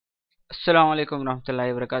Assalamu alaikum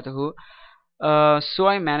warahmatullahi wabarakatuh. So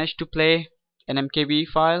I managed to play an MKV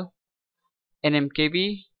file, an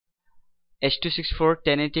MKV H264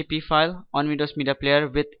 1080p file on Windows Media Player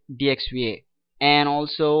with DXVA and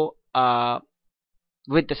also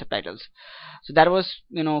with the subtitles. So that was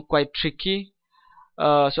quite tricky.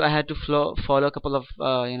 So I had to follow a couple of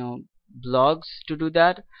blogs to do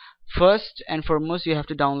that. First and foremost, you have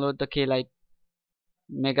to download the K-lite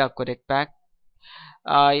mega codec pack.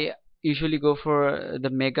 I usually go for the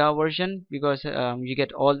mega version because you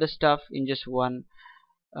get all the stuff in just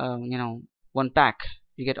um, you know one pack.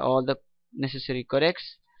 You get all the necessary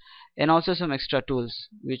codecs and also some extra tools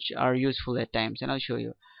which are useful at times, and I'll show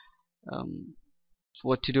you um,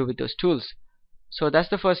 what to do with those tools. So that's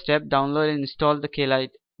the first step: download and install the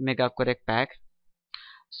K-lite mega codec pack.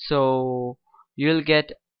 So you'll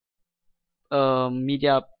get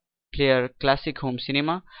media player classic home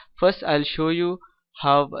cinema. First I'll show you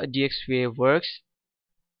how DXVA works.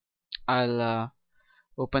 I'll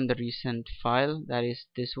open the recent file, that is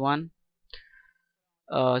this one.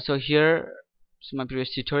 So here is my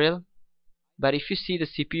previous tutorial, but if you see the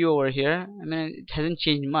CPU over here, I mean, it hasn't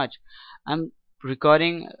changed much. I'm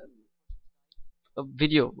recording a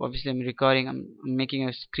video. Obviously I'm making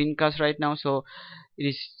a screencast right now, so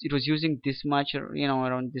it was using this much, or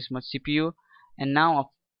around this much CPU, and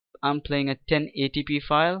now I'm playing a 1080p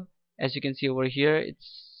file. As you can see over here, it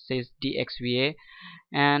says DXVA,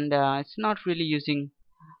 and it's not really using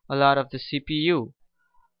a lot of the CPU.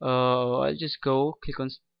 I'll just go click on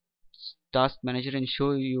task manager and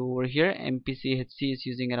show you over here. MPCHC is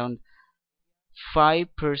using around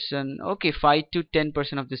 5%, okay, 5 to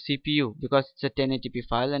 10% of the CPU because it's a 1080p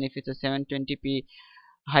file, and if it's a 720p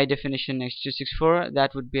high definition H264,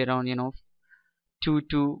 that would be around 2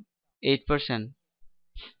 to 8%.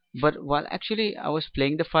 But while actually I was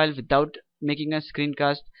playing the file without making a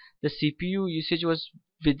screencast, the CPU usage was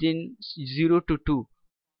within 0 to 2.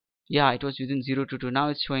 Yeah, it was within 0 to 2. Now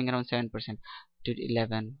it's showing around 7% to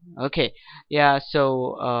 11. Okay, yeah,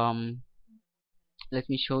 so let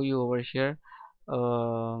me show you over here.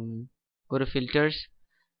 Go to filters.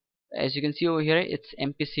 As you can see over here, it's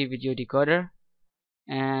MPC video decoder,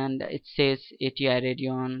 and it says ATI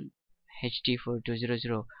Radeon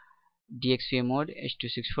HD4200 DXVA mode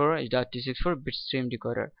H264 H.264 bitstream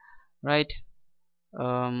decoder, right?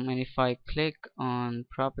 And if I click on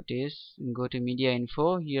properties and go to media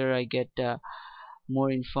info, here I get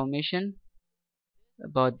more information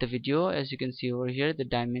about the video. As you can see over here, the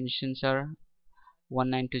dimensions are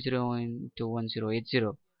 1920 into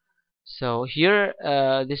 1080. So here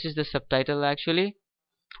this is the subtitle actually.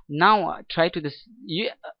 Now try to this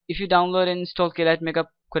if you download and install K-lite Mega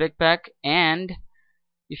Codec Pack, and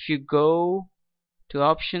if you go to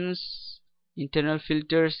options, internal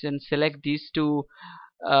filters, and select these two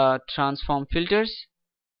transform filters,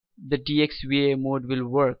 the DXVA mode will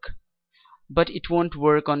work, but it won't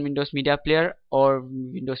work on Windows Media Player or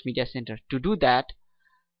Windows Media Center. To do that,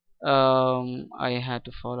 I had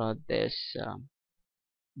to follow this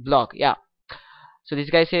blog. Yeah, so this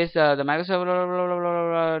guy says the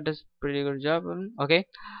Microsoft does pretty good job. Okay,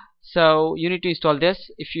 so you need to install this.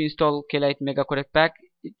 If you install K-lite Mega Codec Pack,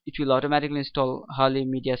 it will automatically install Harley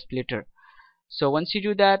Media Splitter. So once you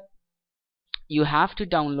do that, you have to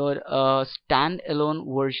download a standalone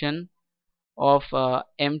version of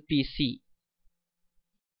MPC,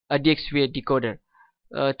 a DXVA decoder.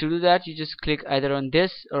 To do that, you just click either on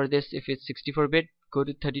this or this. If it's 64-bit, go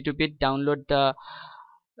to 32-bit, download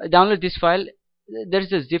this file. There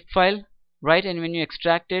is a zip file, right? And when you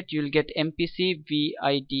extract it, you'll get MPC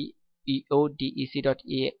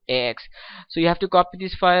videodec.ax. So you have to copy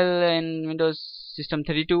this file in Windows System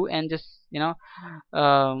 32 and just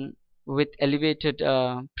with elevated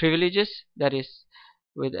privileges, that is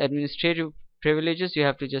with administrative privileges, you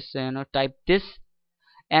have to just type this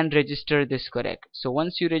and register this codec. So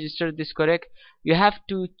once you register this codec, you have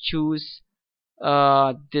to choose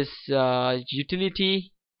this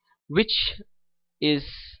utility, which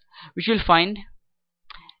you'll find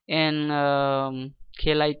in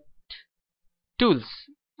K-lite tools,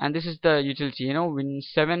 and this is the utility,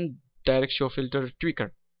 Win7 direct show filter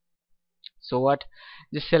tweaker. So what,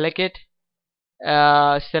 just select it,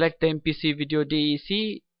 select the MPC video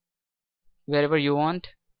DEC wherever you want,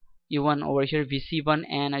 E1 over here, VC1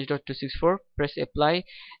 and H.264, press apply,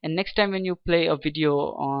 and next time when you play a video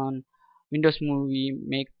on Windows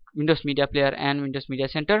Media Player and Windows Media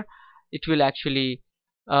Center, it will actually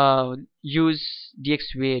use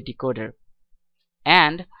DXVA decoder.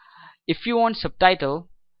 And if you want subtitle,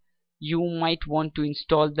 you might want to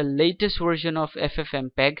install the latest version of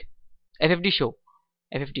FFDShow.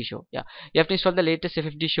 Yeah, you have to install the latest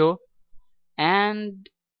FFDShow and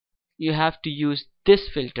you have to use this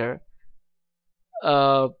filter,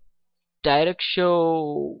 uh, direct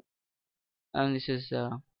show, and this is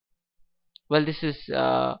well, this is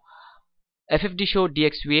FFDShow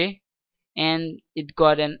DXVA, and it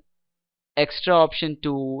got an extra option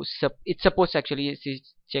to it supports, actually, if you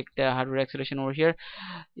check the hardware acceleration over here,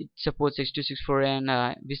 it supports H264 and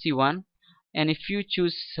VC1. And if you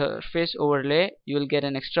choose surface overlay, you will get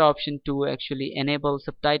an extra option to actually enable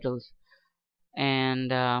subtitles.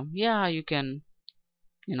 And yeah, you can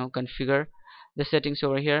configure the settings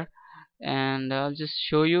over here, and I'll just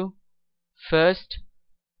show you first.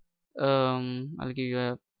 I'll give you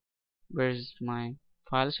a, where's my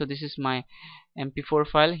file? So this is my MP4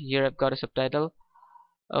 file. Here I've got a subtitle.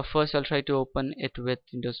 First I'll try to open it with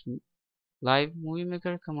Windows Live Movie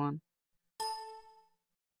Maker. Come on.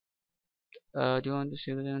 Do you want to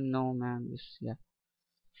see that? No, man. This, yeah.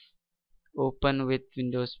 Open with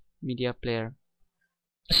Windows Media Player.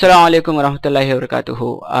 Assalamualaikum warahmatullahi wabarakatuh.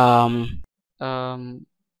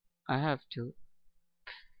 I have to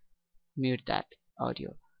mute that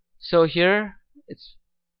audio. So here is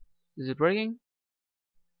it working?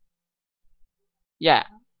 Yeah,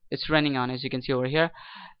 it's running on, as you can see over here.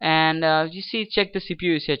 And you see, check the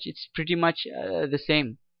CPU usage. It's pretty much the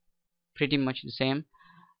same. Pretty much the same.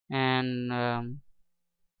 And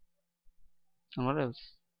what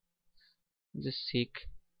else? Just seek.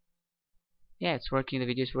 Yeah, it's working. The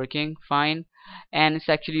video is working fine, and it's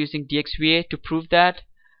actually using DXVA. To prove that,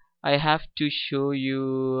 I have to show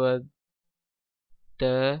you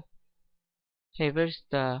the hey,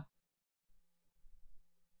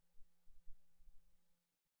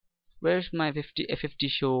 where's my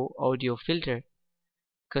FFDShow audio filter?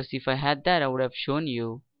 Because if I had that, I would have shown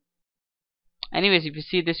you. Anyways, if you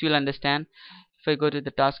see this, you'll understand. If I go to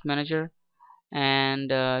the task manager,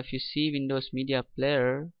 and if you see Windows Media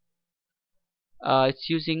Player, it's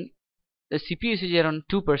using the CPU usage around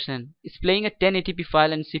 2%. It's playing a 1080p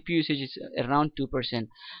file, and CPU usage is around 2%.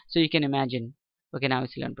 So you can imagine. Okay, now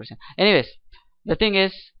it's 11%. Anyways, the thing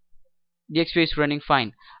is, DXVA is running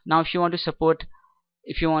fine. Now, if you want to support,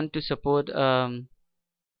 if you want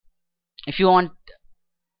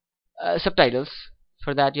subtitles,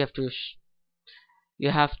 for that you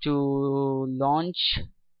have to launch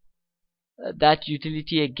that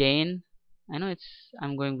utility again. I know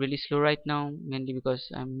I'm going really slow right now, mainly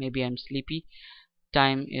because maybe I'm sleepy.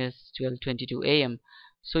 Time is 12:22 a.m.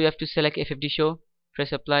 So you have to select FFDShow,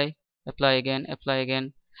 press apply, apply again, apply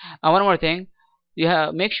again. One more thing,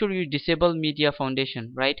 make sure you disable media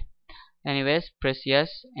foundation, right? Anyways, press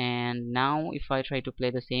yes, and now if I try to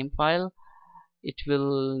play the same file, it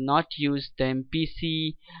will not use the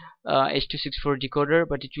MPC H264 decoder,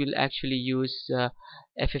 but it will actually use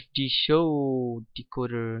FFDShow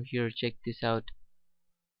decoder. Here, check this out.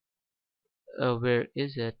 Where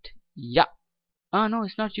is it? Yeah. Oh no,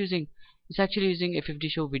 it's not using. It's actually using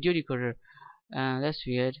FFDShow video decoder. That's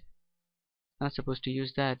weird. Not supposed to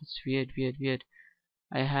use that. It's weird, weird, weird.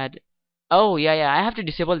 Oh yeah, yeah. I have to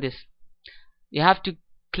disable this. You have to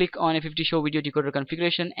click on FFDShow video decoder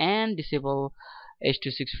configuration and disable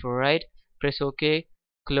H264, right? Press OK,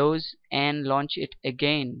 close, and launch it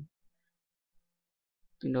again.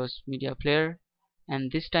 Windows Media Player,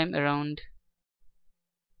 and this time around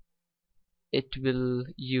it will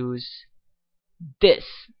use this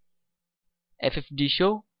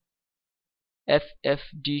FFDShow,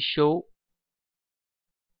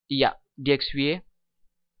 yeah, DXVA.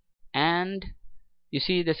 And you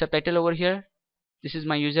see the subtitle over here. This is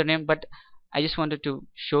my username, but I just wanted to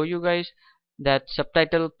show you guys that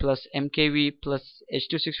subtitle plus MKV plus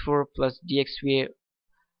H264 plus DXVA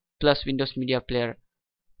plus Windows Media Player,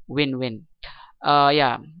 win-win.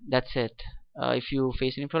 Yeah, that's it. If you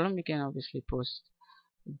face any problem, you can obviously post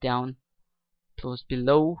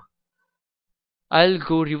below. I'll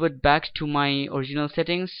go revert back to my original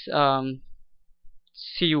settings.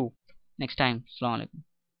 See you next time. Assalamu alaikum.